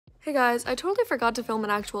Hey guys, I totally forgot to film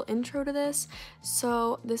an actual intro to this,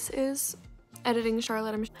 so this is editing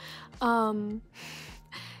Charlotte. So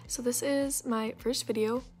this is my first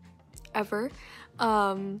video ever.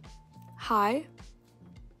 Hi.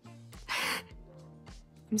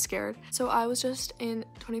 I'm scared. So I was just in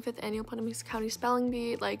 25th annual Putnam County Spelling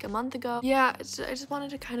Bee like a month ago. Yeah, I just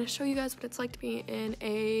wanted to kind of show you guys what it's like to be in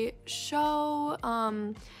a show.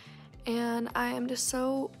 And I am just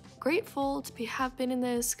so grateful to have been in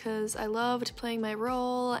this because I loved playing my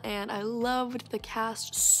role and I loved the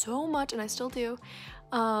cast so much, and I still do.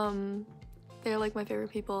 They're like my favorite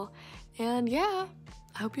people, and yeah,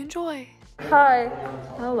 I hope you enjoy. Hi.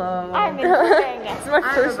 Hello. I'm enjoying it. It's my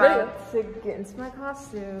first video. To get into my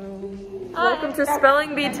costume. Welcome to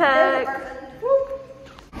Spelling Bee Tech.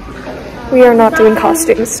 We are not doing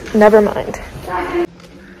costumes. Never mind.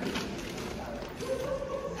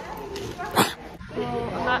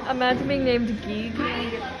 Imagine being named Geeg.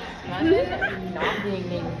 Imagine not being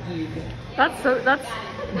named Geeg. That's so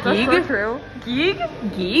true. Geeg?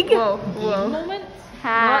 Geeg? Whoa. Geeg moment?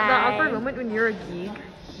 Hi. The awkward moment when you're a geeg.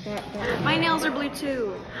 My nails are blue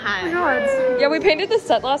too. Hi. Oh my god. Yeah, we painted this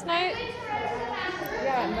set last night.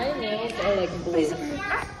 Yeah, my nails are like blue.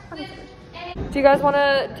 Do you guys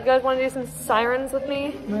wanna do some sirens with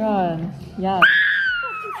me? Oh my god. Yeah.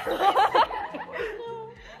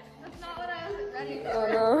 Oh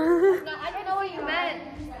no. I don't know what you meant.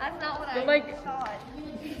 That's not what I thought.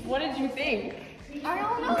 What did you think? I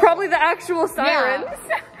don't know. Probably the actual sirens.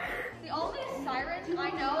 Yeah. The only sirens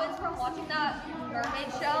I know is from watching that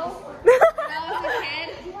mermaid show. When I was a kid.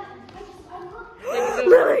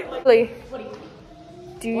 Lily,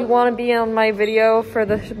 do you want to be on my video for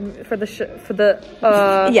the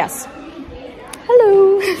Yes.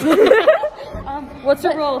 Hello. What's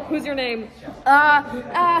your role? Who's your name? You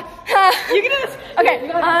can do this.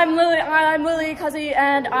 Okay, I'm Lily Cuzzy,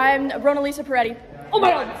 and I'm Ronalisa Peretti. Oh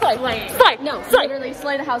my god, Slay. No, literally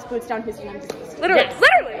slay the house, boots down, history, and disease. Literally.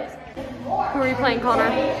 Who are you playing,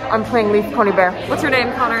 Connor? I'm playing Leaf Pony Bear. What's your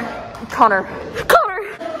name, Connor? Connor.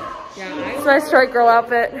 Yeah. It's my strike girl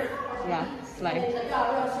outfit. Yeah, slay.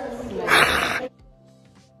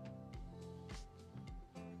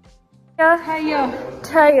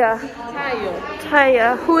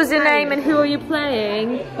 Taya. Who's your name and who are you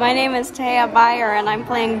playing? My name is Taya Bayer, and I'm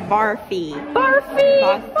playing Barfy. Barfy!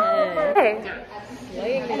 Hey.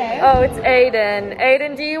 Oh, it's Aiden.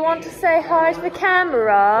 Aiden, do you want to say hi to the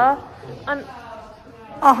camera?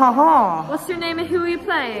 What's your name and who are you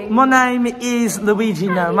playing? My name is Luigi.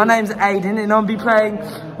 No, my name's Aiden, and I'll be playing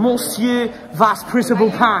Monsieur Vice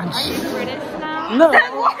Principal Punch. Are you British now? No, I'm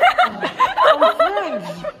French.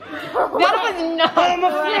 That was not I'm a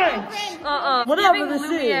French. Whatever this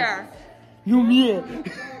Lumiere. is. Lumiere.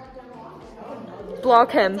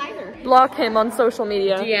 Block him. Block him on social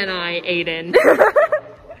media. DNI Aiden.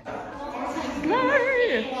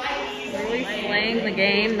 Really playing the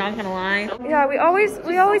game, not gonna lie. Yeah, we always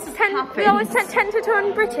tend to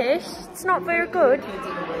turn British. It's not very good.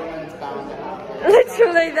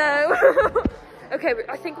 Literally though. Okay,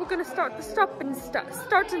 I think we're gonna start the start and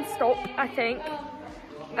stop. I think.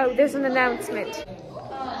 Oh, there's an announcement.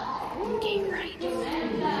 Gay rights.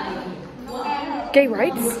 Gay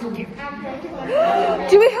rights?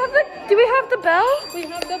 Do we have the bell? We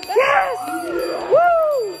have the best. Yes! Woo!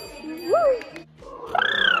 Woo!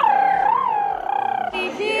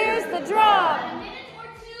 Here's the drum.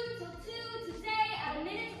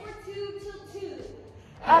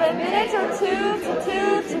 At a minute or two till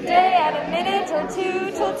two today. At a minute or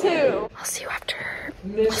two till two. I'll see you after.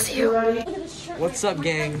 I'll see you. What's up,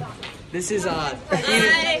 gang? This is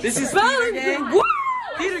Theater Gang. Woo!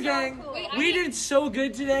 Theater Gang. We did so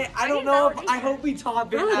good today. I don't know if I hope we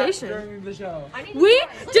top it during the show. We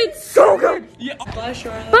did so good. Yeah. Bye,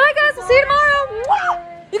 Charlotte. Bye, guys. We'll see you tomorrow.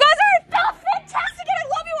 You guys are fantastic, and I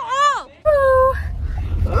love you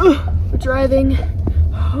all. We're driving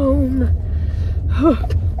home.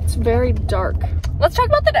 It's very dark. Let's talk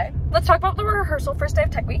about the day. Let's talk about the rehearsal, first day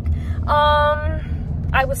of Tech Week.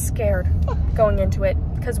 I was scared going into it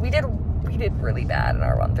because we did really bad in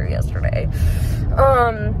our run through yesterday.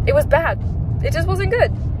 It was bad. It just wasn't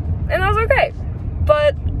good, and that was okay.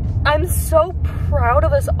 But I'm so proud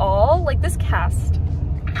of us all. Like this cast,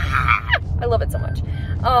 I love it so much.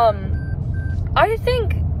 I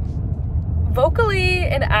think vocally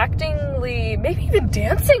and actingly, maybe even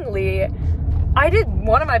dancingly, I did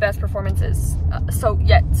one of my best performances so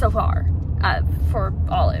far for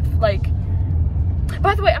Olive. Like,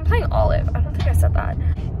 by the way, I'm playing Olive. I don't think I said that.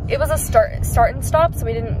 It was a start and stop, so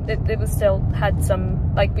we didn't. It was still had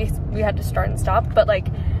some like we had to start and stop, but like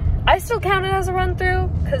I still counted as a run through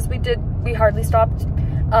because we hardly stopped.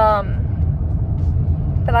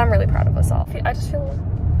 But I'm really proud of us all. I just feel,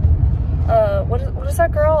 what is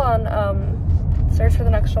that girl on Search for the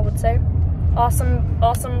Next Show would say? Awesome,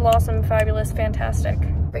 awesome, awesome, fabulous, fantastic.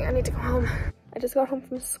 I need to go home. I just got home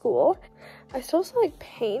from school. I still have like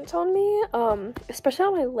paint on me, especially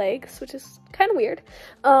on my legs, which is kind of weird,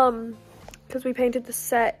 because we painted the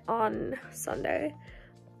set on Sunday.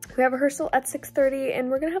 We have rehearsal at 6:30 and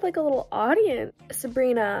we're gonna have like a little audience.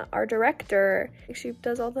 Sabrina, our director, she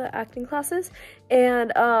does all the acting classes,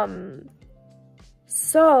 and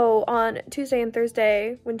so on Tuesday and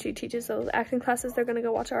Thursday when she teaches those acting classes, they're gonna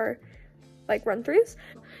go watch our like run-throughs.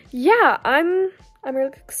 Yeah, I'm really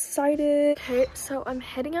excited. Okay, so I'm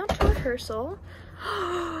heading out to rehearsal.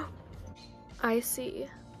 I see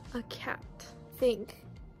a cat. I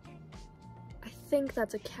think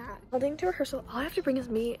that's a cat. Heading to rehearsal, all I have to bring is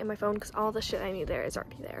me and my phone because all the shit I need there is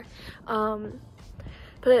already there.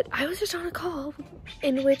 But I was just on a call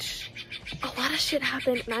in which a lot of shit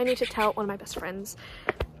happened and I need to tell one of my best friends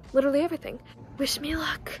literally everything. Wish me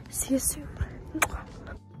luck. See you soon.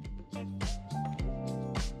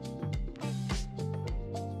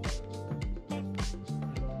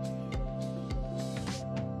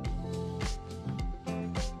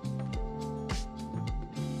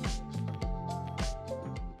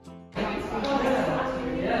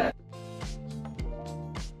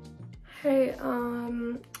 Hey,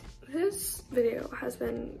 this video has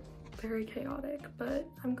been very chaotic, but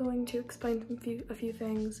I'm going to explain a few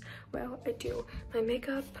things. Well, I do. My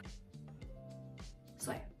makeup.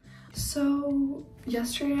 So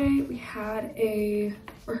yesterday we had a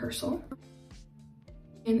rehearsal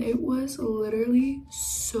and it was literally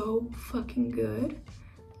so fucking good.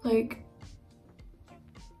 Like,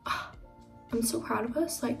 I'm so proud of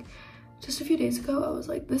us. Like, just a few days ago, I was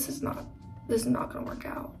like, this is not gonna work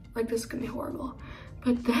out. Like, this is gonna be horrible.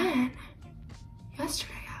 But then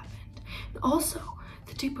yesterday happened, and also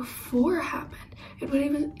the day before happened.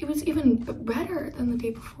 It was even better than the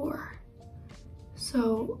day before.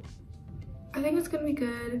 So I think it's gonna be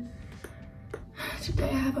good. Today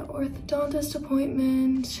I have an orthodontist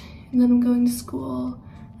appointment, and then I'm going to school,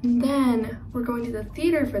 and then we're going to the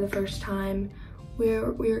theater for the first time,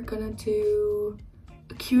 where we're gonna do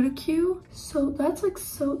a Q to Q. So that's like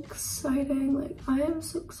so exciting. Like, I am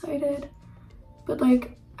so excited, but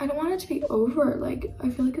like I don't want it to be over. Like, I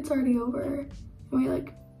feel like it's already over and we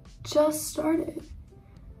like just started.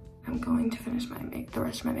 I'm going to finish the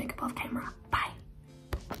rest of my makeup off camera. Bye.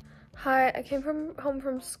 Hi, I came home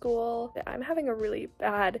from school. I'm having a really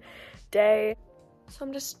bad day, so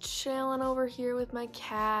I'm just chilling over here with my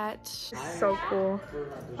cat. So cool.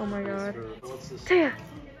 Oh my god. Taya.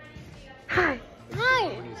 Hi.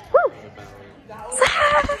 Hi! Woo!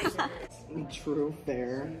 Hi! True,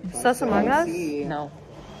 fair. Is that Among Us? No.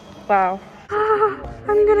 Wow.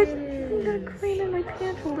 I'm gonna clean in my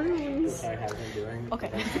pantaloons.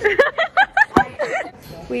 Okay.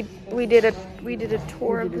 we did a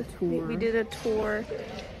tour of the we did a tour.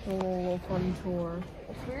 Oh, fun tour.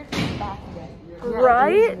 It's weird to be back again.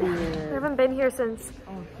 Right? I haven't been here since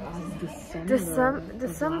December.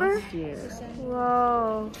 December? Last year.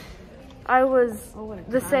 Whoa. I was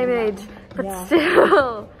the same age, but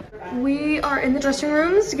still. We are in the dressing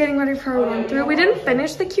rooms getting ready for our run through. We didn't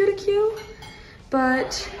finish the Q to Q,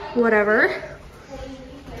 but whatever.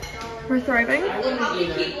 We're thriving.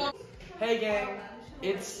 Hey gang,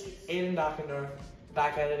 it's Aiden Dockendorf,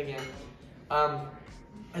 back at it again.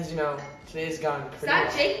 As you know, today's gone pretty well.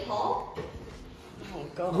 Is that Jake Paul? Oh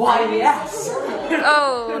god. Why, yes!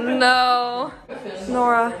 Oh no.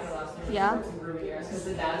 Nora. Yeah? Because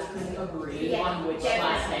the dads couldn't agree on which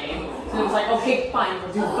last name. So it was like, okay, fine,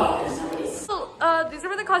 we'll do both. So, these are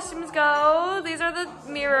where the costumes go. These are the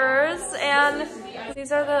mirrors, and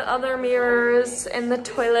these are the other mirrors in the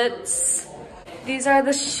toilets. These are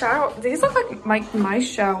the shower. These look like my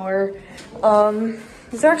shower.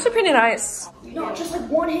 These are actually pretty nice. No, just like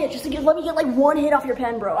one hit. Just let me get like one hit off your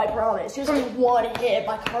pen, bro. I promise. Just like one hit.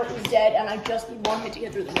 My heart is dead, and I just need one hit to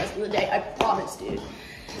get through the rest of the day. I promise, dude.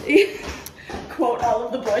 Quote all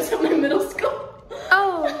of the boys from my middle school.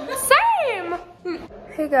 Oh, same!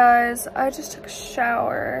 Hey guys, I just took a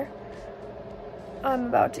shower. I'm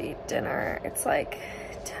about to eat dinner. It's like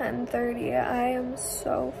 10:30. I am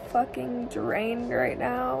so fucking drained right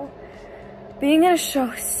now. Being in a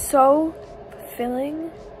show is so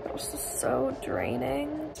fulfilling, but also so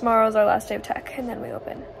draining. Tomorrow's our last day of tech, and then we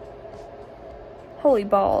open. Holy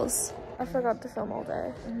balls. I forgot to film all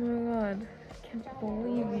day. Oh my god. Can't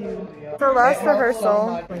believe you. The last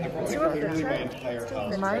rehearsal.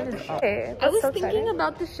 I was thinking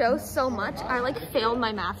about the show so much, I like failed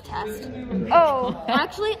my math test. Oh,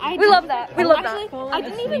 Actually, we love that. We love that. I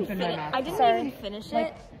didn't even finish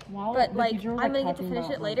it. But like, I'm gonna get to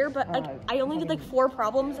finish it later. But like, I only did like 4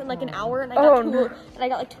 problems in like an hour, and I got I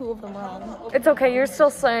got like 2 of them wrong. It's okay. You're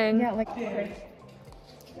still saying. Yeah, like.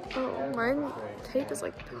 Oh, mine tape is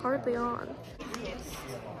like hardly on.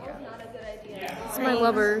 It's my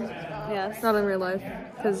lover. Yes. Not in real life,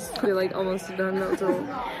 because you're like almost done. No,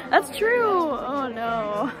 That's true. Oh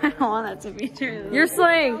no, I don't want that to be true. you're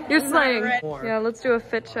slaying. You're slaying. Yeah, let's do a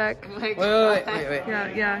fit check. Wait.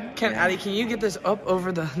 Yeah. Addie, can you get this up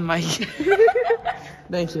over the mic?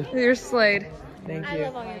 Thank you. You're slayed. Thank you.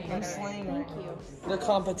 I'm slaying. Thank you. The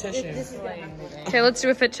competition. Okay, let's do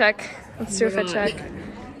a fit check. Let's do a fit check.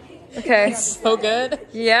 Okay. So good.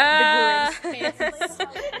 Yeah.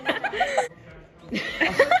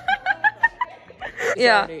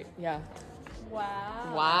 Yeah. Yeah.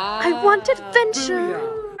 Wow. I want adventure.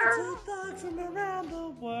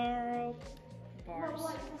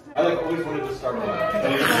 I like always wanted to start with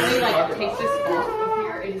that. Like, take this off of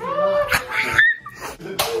here. It is not.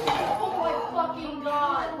 Oh my fucking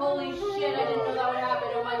god. Holy shit, I didn't know that would happen.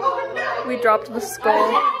 Oh my god. We dropped the skull.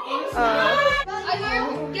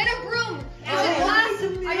 Get a broom. Now it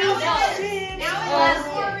looks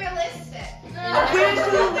more realistic. No,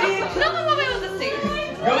 was the same.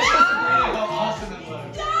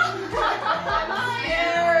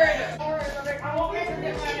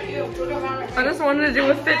 I just wanted to do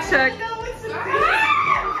a fit check.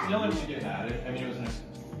 No one should get mad at it. I mean, it was nice.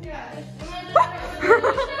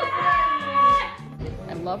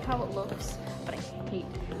 I love how it looks, but I hate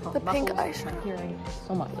The pink eyeshadow. I'm hearing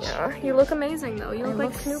so much. Yeah, you look amazing though. You look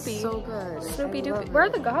like Snoopy. So good. Snoopy Doopy. Where are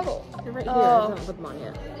the goggles? They're right here. Oh. I haven't put them on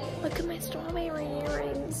yet. Look at my strawberry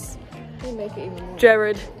earrings. They make it even more.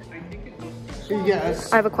 Jared,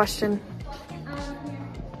 Yes. I have a question.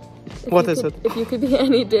 What is it? If you could be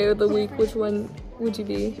any day of the week, which one would you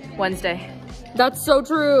be? Wednesday. That's so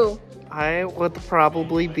true. I would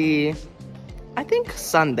probably be, I think,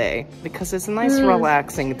 Sunday, because it's a nice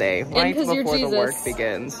relaxing day right 'cause you're before the work Jesus.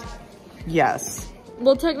 begins. Yes.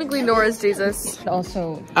 Well, technically Nora's Jesus.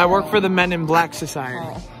 Also, I work for the Men in Black Society.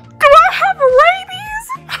 Do I have rabies?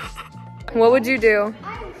 What would you do?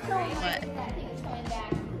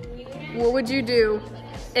 What would you do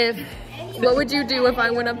if I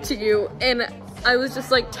went up to you and I was just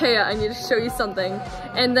like, Taya, I need to show you something.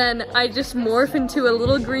 And then I just morph into a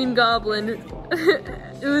little green goblin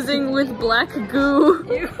oozing with black goo.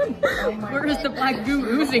 where is the black goo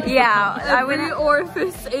oozing? Yeah, every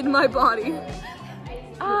orifice in my body.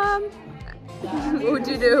 What would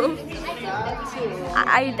you do?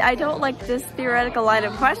 I don't like this theoretical line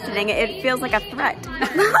of questioning. It feels like a threat.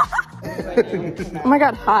 Oh my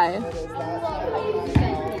god, hi.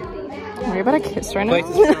 Are you about to kiss right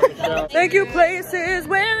now? Thank you, places.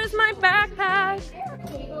 Where is my backpack?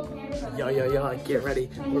 Yo, get ready.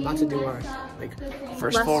 We're about to do our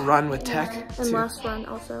first full run with tech. And last run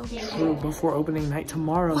also. Before opening night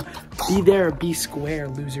tomorrow. Be there, be square,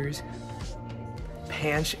 losers.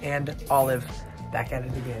 Panch and Olive. Back at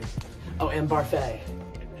it again. Oh, and Barfay.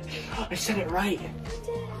 I said it right.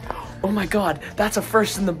 Oh my god, that's a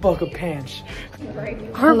first in the book of Panch.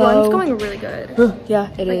 Our run's going really good. Yeah,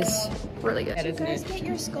 it is. Really good. Get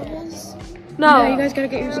your skulls. No. You guys gotta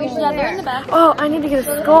get your skulls. Yeah, they're in the back. Oh, I need to get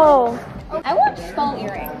a skull. I want skull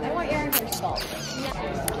earrings. I want earrings and skulls.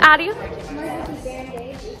 Addie?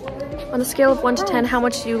 On a scale of 1 to 10, how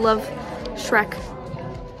much do you love Shrek?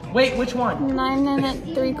 Wait, which one? 9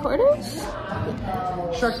 3/4.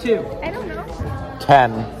 Shrek 2. I don't know.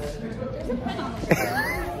 10.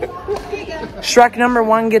 Shrek number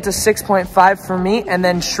 1 gets a 6.5 from me, and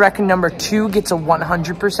then Shrek number 2 gets a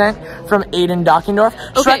 100% from Aiden Dockendorf.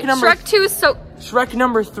 Okay, Shrek 2 is so... Shrek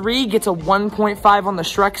number 3 gets a 1.5 on the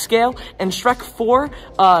Shrek scale, and Shrek 4,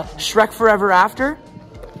 Shrek Forever After,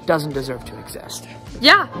 doesn't deserve to exist.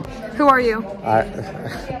 Yeah. Who are you?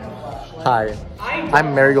 Hi.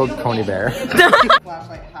 I'm Marigold Coney Bear.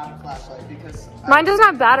 Flashlight, have a flashlight, because Mine doesn't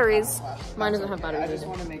have batteries. Mine doesn't have batteries. I just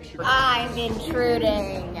want to make sure. I'm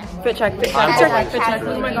intruding. Fit check, fit check, fit check, fit check.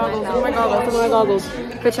 Oh my goggles, oh my goggles, oh my goggles.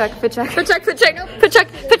 Fit check, fit check, fit check, fit check, fit check,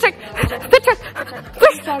 fit check, fit check,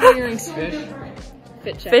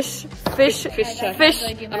 Fit check. fish, fish, Fish check. fish,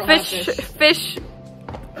 I don't have fish.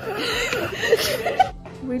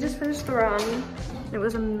 We just finished the run. It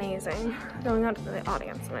was amazing. Going out to the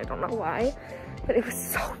audience, and I don't know why, but it was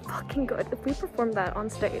so fucking good. If we performed that on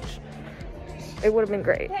stage, it would have been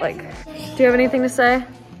great. Like, do you have anything to say?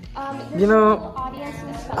 You know,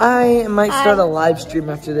 I might start a live stream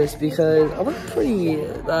after this because I look pretty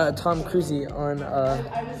Tom Cruise-y on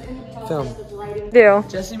film. Do.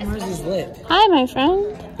 Jesse Mars is lit. Hi, my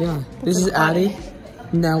friend. Yeah, this is Addie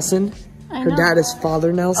Nelson. Her dad is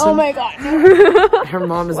Father Nelson. Oh my god. Her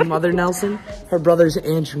mom is Mother Nelson. Her brother's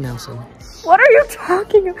Andrew Nelson. What are you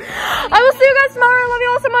talking about? I will see you guys tomorrow. I love you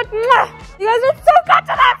all so much. Mwah! You guys are so good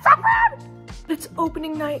today. So proud. It's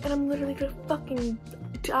opening night and I'm literally gonna fucking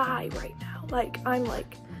die right now. Like, I'm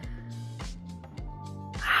like,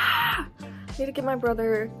 I need to get my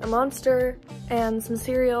brother a Monster and some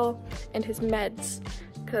cereal and his meds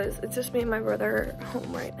because it's just me and my brother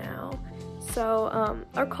home right now. So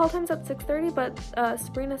our call time's at 6:30, but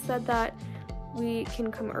Sabrina said that we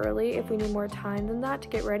can come early if we need more time than that to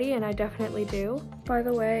get ready, and I definitely do. By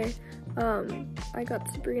the way, I got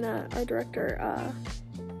Sabrina, our director,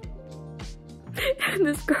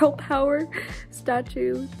 this girl power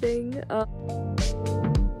statue thing.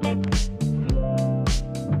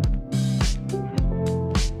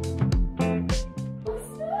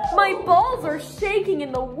 My balls are shaking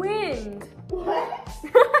in the wind. What?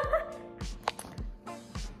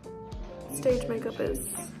 Stage makeup is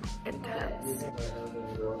intense.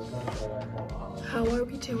 How are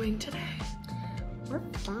we doing today? We're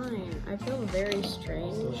fine. I feel very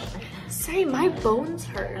strange. Say, my bones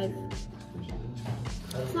hurt.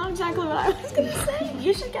 It's not exactly what I was gonna say.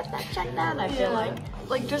 You should get that checked out, I feel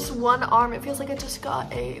Like just one arm. It feels like I just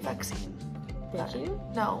got a vaccine. Did you?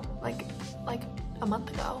 No, like a month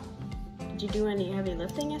ago. Did you do any heavy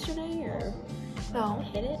lifting yesterday or No.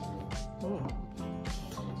 hit it?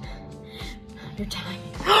 You're dying.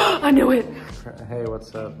 I knew it. Hey,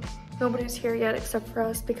 what's up? Nobody's here yet except for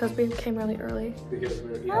us because we came really early. Because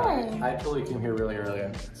I totally came here really early.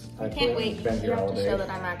 I Can't wait. been You here have all to day. show that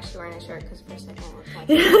I'm actually wearing a shirt because for a second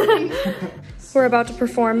it looked like We're about to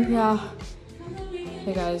perform. Yeah.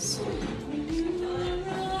 Hey guys.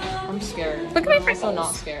 I'm scared. Look at my I'm also freckles.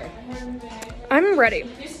 not scared. I'm ready.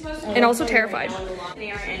 And also terrified.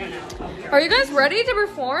 Are you guys ready to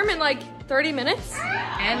perform in like 30 minutes?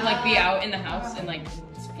 And like be out in the house in like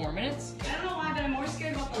 4 minutes. I don't know why, but I'm more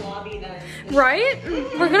scared about the lobby than. Right?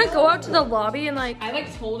 We're gonna go out to the lobby and like I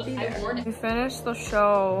warned we finished the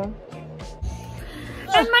show.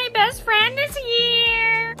 And my best friend is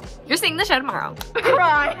here. You're seeing the show tomorrow.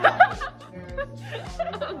 Cry.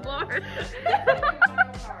 Oh, Lord.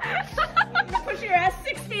 Push your ass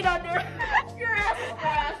 6 feet under. Your ass.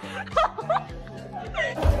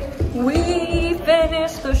 We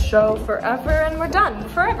finished the show forever and we're done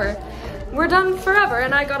forever. We're done forever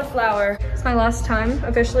and I got a flower. It's my last time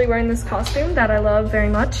officially wearing this costume that I love very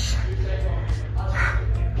much.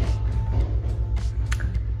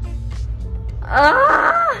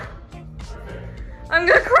 I'm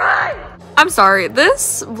gonna cry! I'm sorry,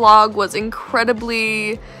 this vlog was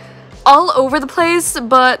incredibly all over the place,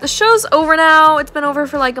 but the show's over now. It's been over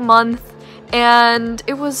for like a month and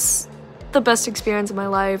it was the best experience of my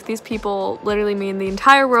life. These people literally mean the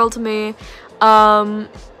entire world to me. And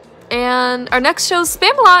our next show's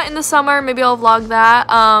Spamalot in the summer. Maybe I'll vlog that.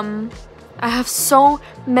 I have so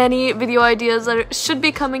many video ideas that should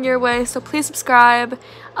be coming your way, so please subscribe.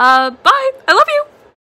 Bye! I love you!